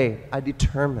that day, I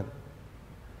determined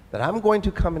that I'm going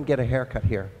to come and get a haircut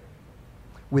here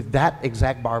with that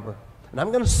exact barber. And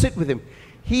I'm going to sit with him.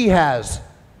 He has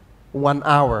 1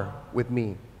 hour with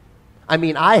me. I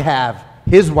mean, I have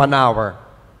his 1 hour.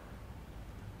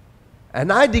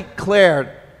 And I declared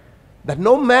that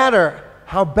no matter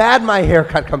how bad my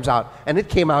haircut comes out, and it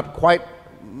came out quite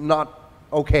not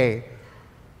okay.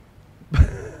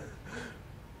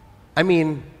 I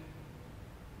mean,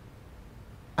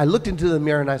 I looked into the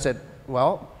mirror and I said,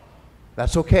 well,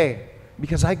 that's okay,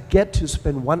 because I get to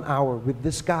spend 1 hour with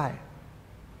this guy.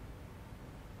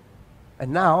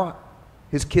 And now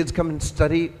his kids come and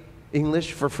study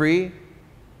English for free,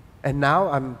 and now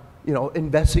I'm,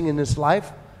 investing in his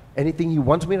life. Anything he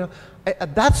wants me to.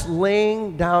 That's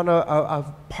laying down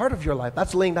a part of your life.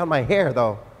 That's laying down my hair,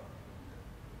 though.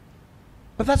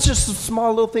 But that's just some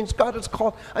small little things God has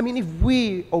called. I mean, if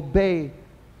we obey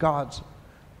God's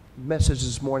message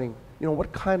this morning,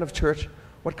 what kind of church,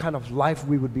 what kind of life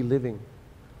we would be living.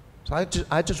 So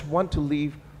I just want to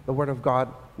leave the Word of God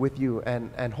with you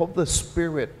and hope the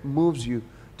Spirit moves you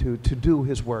to do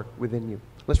His work within you.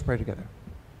 Let's pray together.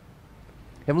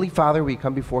 Heavenly Father, we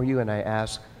come before you and I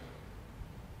ask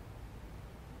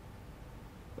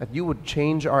that you would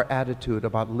change our attitude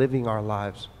about living our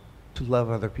lives to love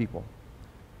other people.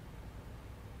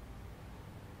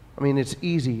 I mean, it's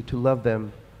easy to love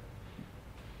them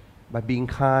by being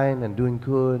kind and doing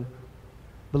good.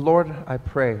 But Lord, I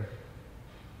pray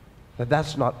that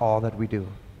that's not all that we do.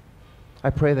 I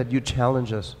pray that you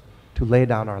challenge us to lay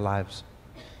down our lives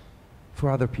for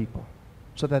other people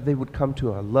so that they would come to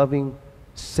a loving,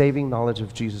 saving knowledge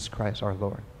of Jesus Christ our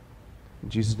Lord. In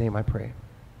Jesus' name I pray.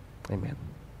 Amen.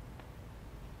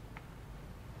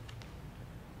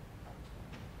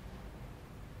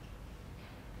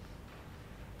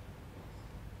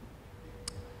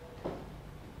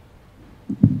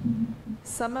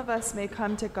 Some of us may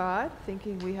come to God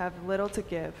thinking we have little to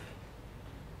give.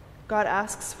 God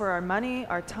asks for our money,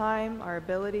 our time, our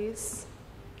abilities,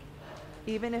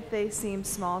 even if they seem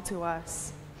small to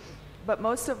us. But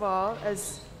most of all,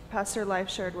 as Pastor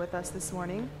Life shared with us this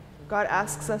morning, God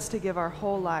asks us to give our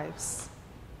whole lives.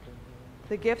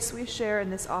 The gifts we share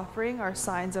in this offering are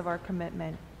signs of our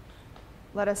commitment.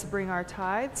 Let us bring our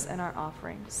tithes and our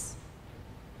offerings.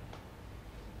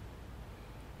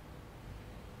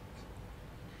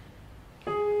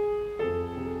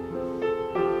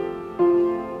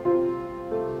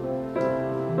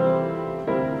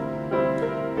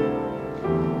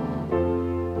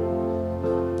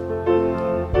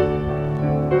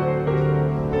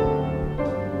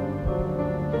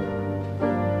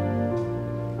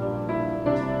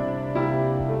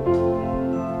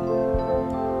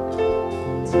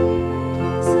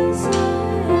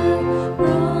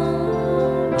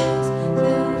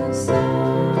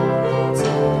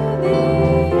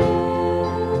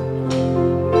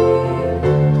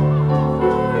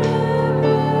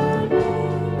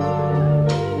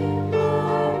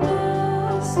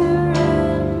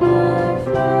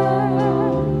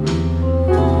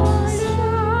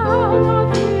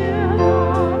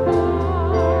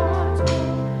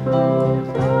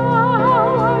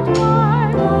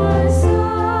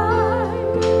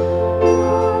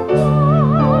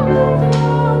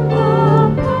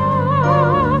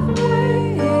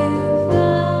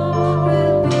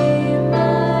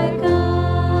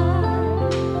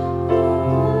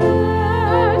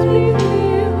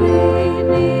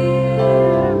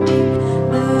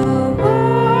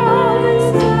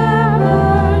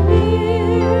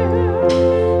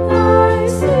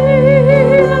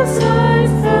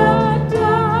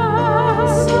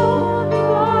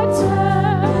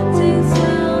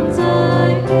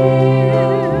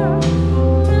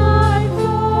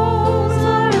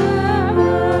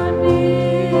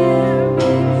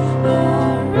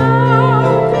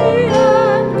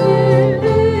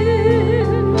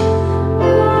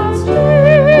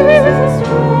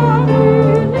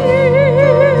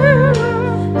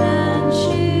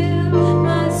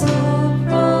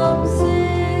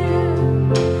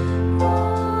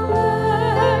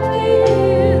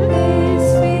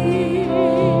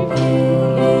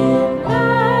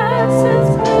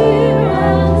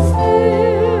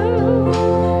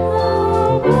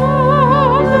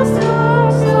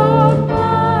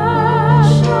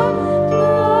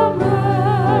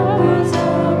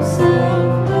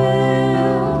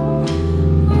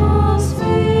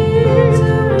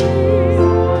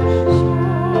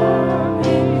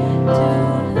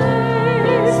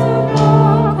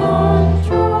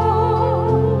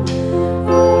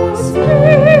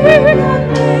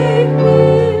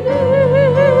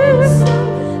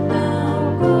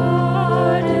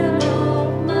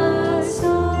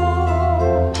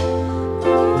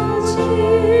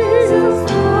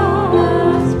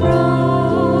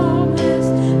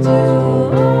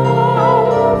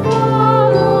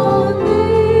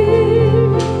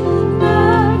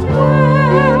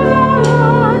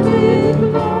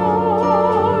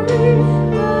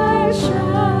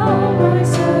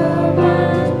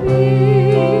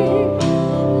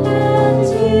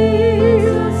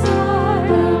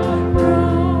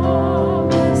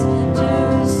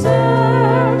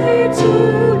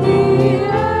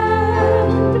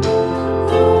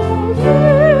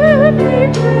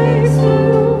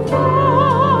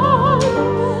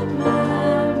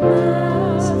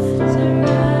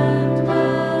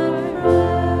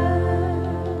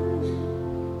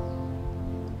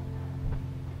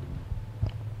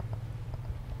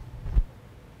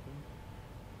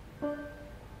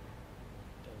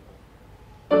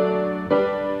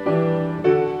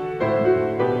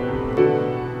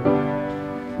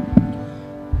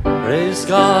 Praise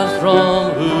God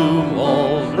from whom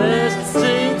all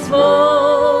blessings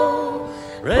flow.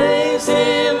 Praise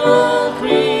Him, all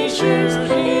creatures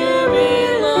here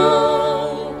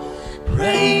below.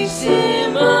 Praise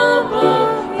Him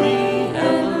above the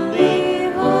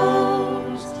heavenly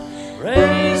host.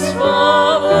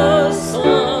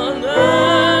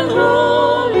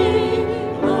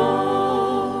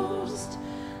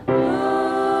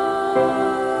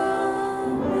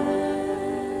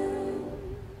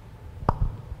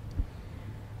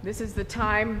 This is the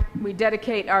time we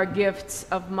dedicate our gifts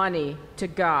of money to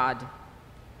God.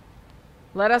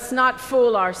 Let us not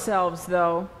fool ourselves,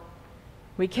 though.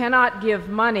 We cannot give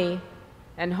money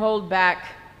and hold back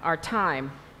our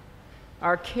time,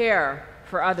 our care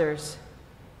for others,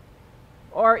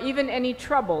 or even any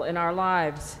trouble in our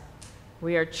lives.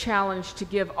 We are challenged to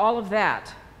give all of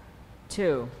that,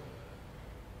 too.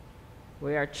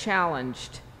 We are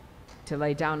challenged to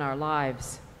lay down our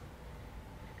lives.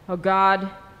 Oh God,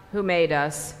 who made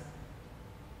us,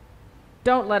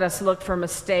 don't let us look for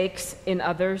mistakes in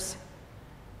others,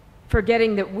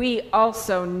 forgetting that we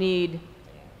also need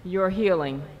your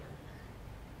healing.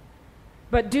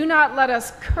 But do not let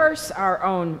us curse our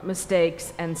own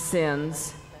mistakes and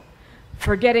sins,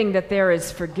 forgetting that there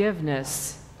is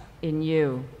forgiveness in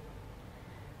you.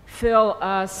 Fill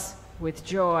us with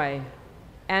joy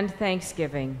and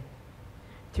thanksgiving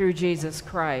through Jesus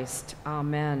Christ.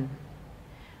 Amen.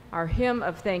 Our hymn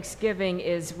of thanksgiving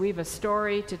is "We've a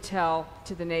Story to Tell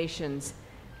to the Nations,"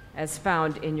 as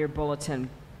found in your bulletin.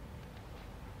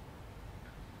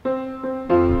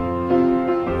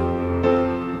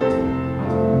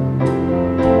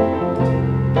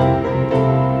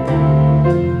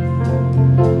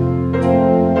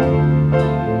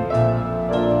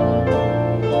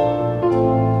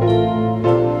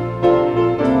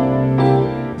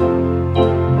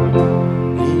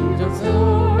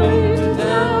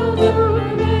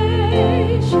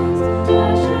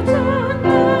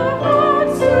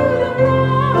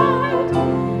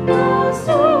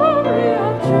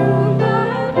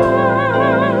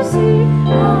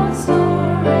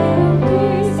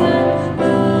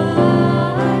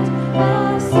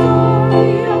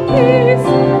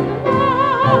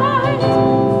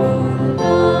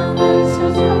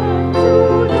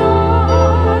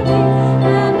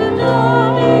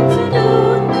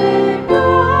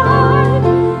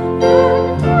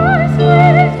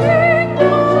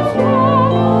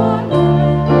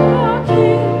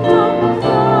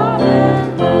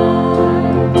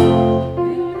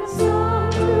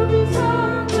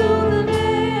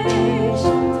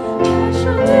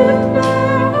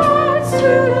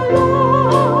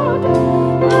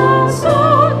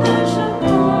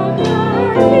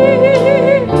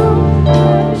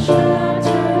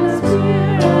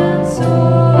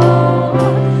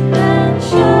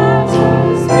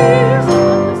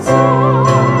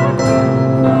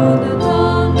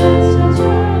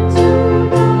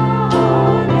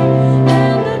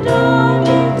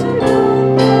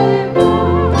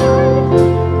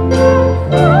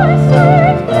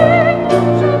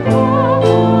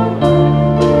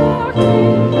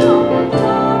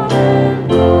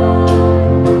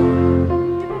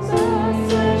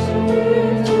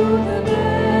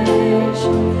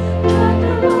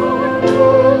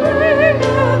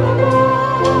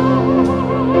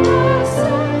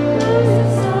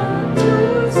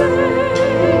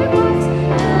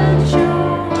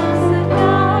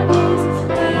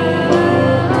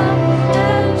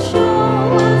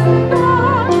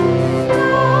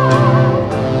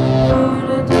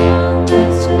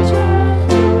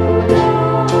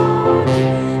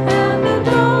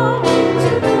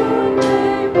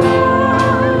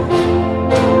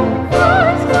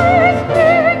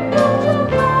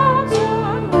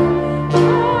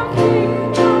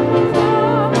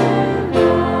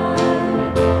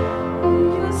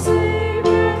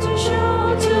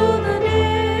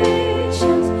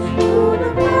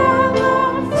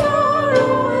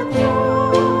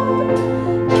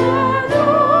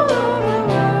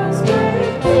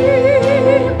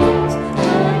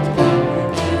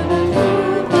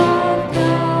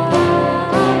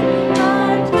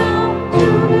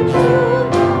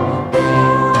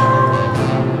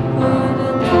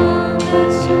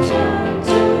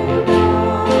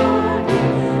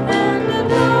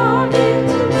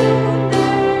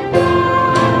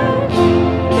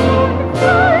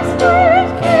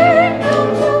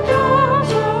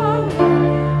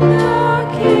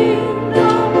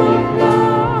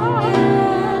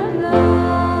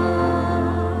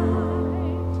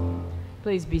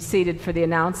 Please be seated for the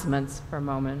announcements for a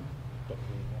moment.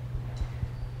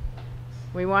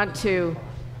 We want to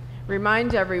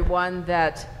remind everyone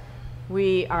that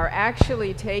we are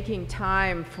actually taking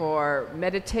time for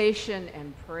meditation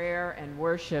and prayer and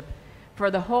worship for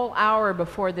the whole hour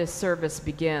before this service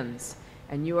begins,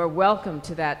 and you are welcome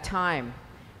to that time.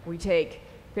 We take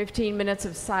 15 minutes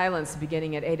of silence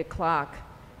beginning at 8 o'clock,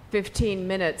 15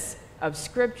 minutes of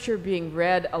scripture being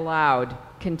read aloud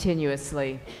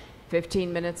continuously,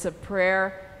 15 minutes of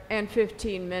prayer, and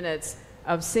 15 minutes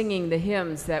of singing the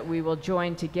hymns that we will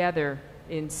join together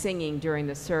in singing during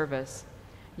the service.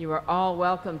 You are all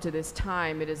welcome to this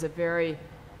time. It is a very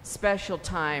special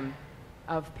time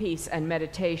of peace and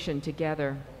meditation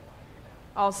together.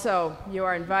 Also, you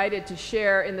are invited to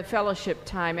share in the fellowship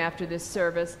time after this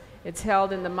service. It's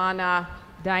held in the Mana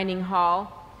Dining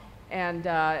Hall, and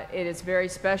it is very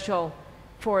special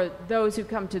for those who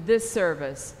come to this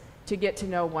service to get to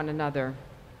know one another.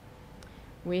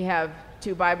 We have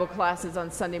 2 Bible classes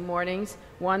on Sunday mornings,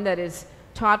 one that is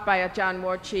taught by Ajahn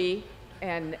Morchi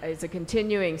and is a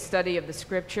continuing study of the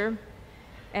scripture,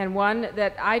 and one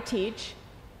that I teach,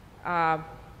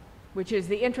 which is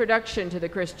the introduction to the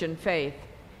Christian faith,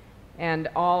 and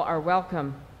all are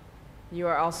welcome. You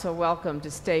are also welcome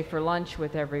to stay for lunch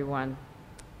with everyone.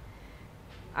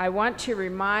 I want to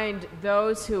remind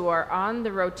those who are on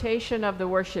the rotation of the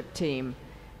worship team,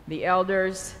 the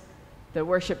elders, the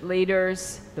worship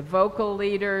leaders, the vocal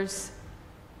leaders,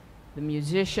 the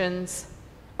musicians,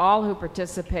 all who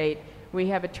participate. We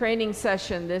have a training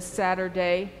session this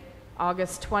Saturday,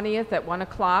 August 20th at 1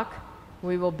 o'clock.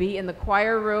 We will be in the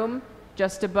choir room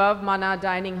just above Mana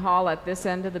Dining Hall at this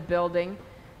end of the building.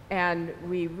 And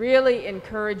we really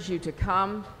encourage you to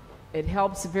come. It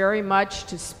helps very much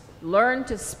to learn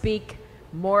to speak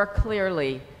more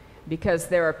clearly, because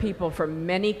there are people from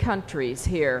many countries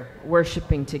here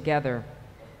worshiping together.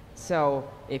 So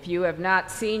if you have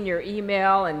not seen your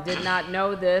email and did not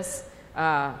know this,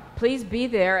 please be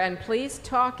there and please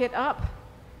talk it up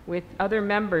with other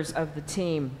members of the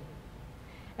team.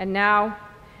 And now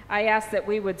I ask that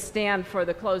we would stand for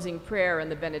the closing prayer and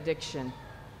the benediction.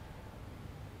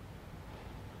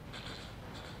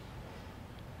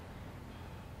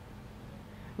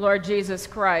 Lord Jesus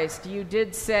Christ, you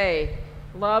did say,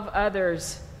 love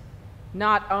others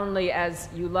not only as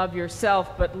you love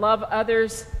yourself, but love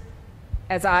others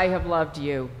as I have loved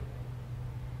you.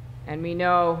 And we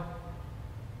know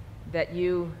that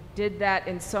you did that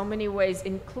in so many ways,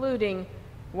 including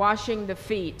washing the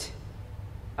feet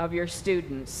of your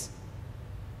students.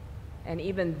 And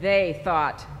even they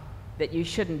thought that you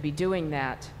shouldn't be doing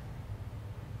that.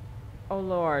 Oh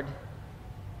Lord,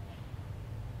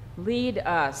 lead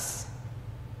us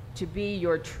to be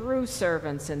your true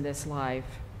servants in this life.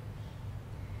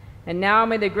 And now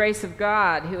may the grace of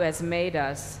God, who has made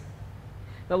us,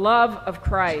 the love of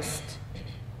Christ,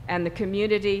 and the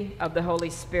community of the Holy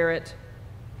Spirit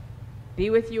be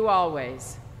with you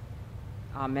always.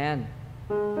 Amen.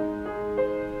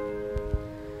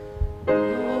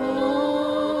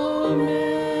 Amen.